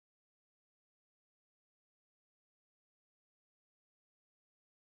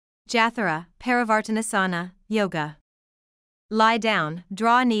Jathara Parivartanasana, Yoga. Lie down,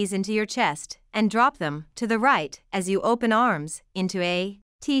 draw knees into your chest, and drop them to the right as you open arms into a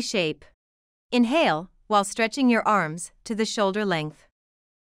T shape. Inhale while stretching your arms to the shoulder length.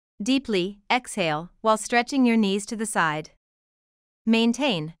 Deeply exhale while stretching your knees to the side.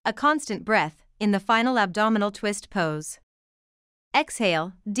 Maintain a constant breath in the final abdominal twist pose.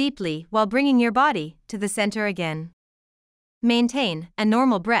 Exhale deeply while bringing your body to the center again. Maintain a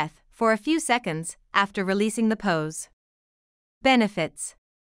normal breath for a few seconds after releasing the pose. Benefits: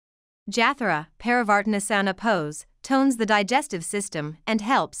 Jathara Parivartanasana pose tones the digestive system and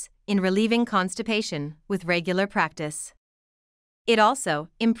helps in relieving constipation with regular practice. It also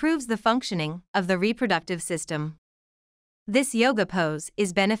improves the functioning of the reproductive system. This yoga pose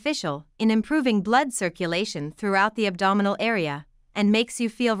is beneficial in improving blood circulation throughout the abdominal area and makes you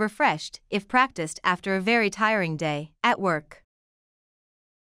feel refreshed if practiced after a very tiring day at work.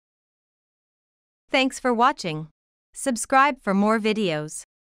 Thanks for watching. Subscribe for more videos.